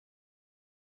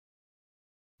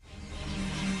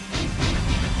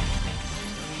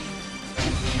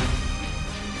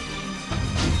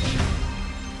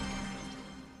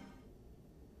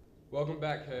Welcome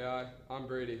back, KI. I'm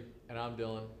Brady. And I'm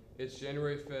Dylan. It's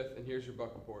January 5th, and here's your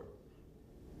Buc Report.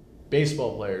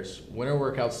 Baseball players, winter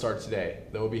workouts start today.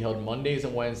 They will be held Mondays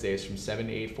and Wednesdays from 7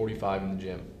 to 8:45 in the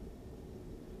gym.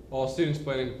 All students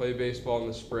planning to play baseball in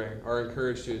the spring are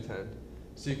encouraged to attend.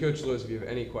 See Coach Liz if you have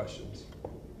any questions.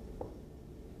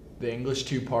 The English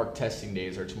 2 Park testing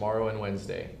days are tomorrow and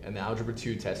Wednesday, and the Algebra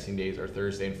 2 testing days are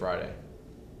Thursday and Friday.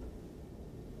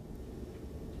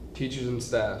 Teachers and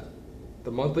staff, the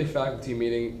monthly faculty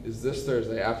meeting is this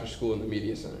Thursday after school in the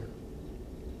Media Center.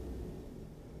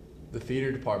 The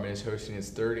theater department is hosting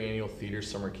its 3rd annual theater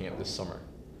summer camp this summer.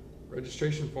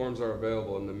 Registration forms are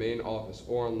available in the main office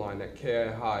or online at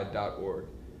kihigh.org.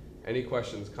 Any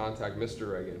questions, contact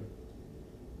Mr. Reagan.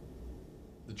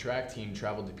 The track team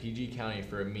traveled to PG County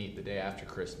for a meet the day after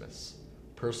Christmas.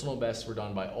 Personal bests were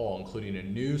done by all, including a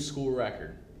new school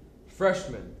record.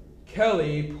 Freshman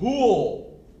Kelly Poole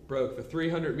broke the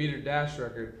 300-meter dash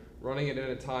record, running it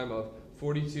in a time of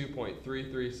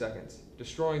 42.33 seconds,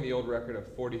 destroying the old record of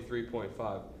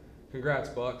 43.5. Congrats,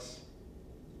 Bucks.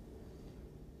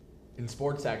 In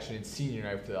sports action, it's senior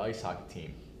night for the ice hockey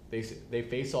team. They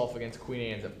face off against Queen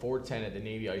Anne's at 4:10 at the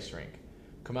Navy Ice Rink.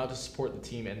 Come out to support the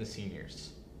team and the seniors.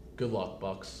 Good luck,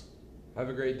 Bucks. Have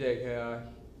a great day,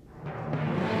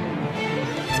 KI.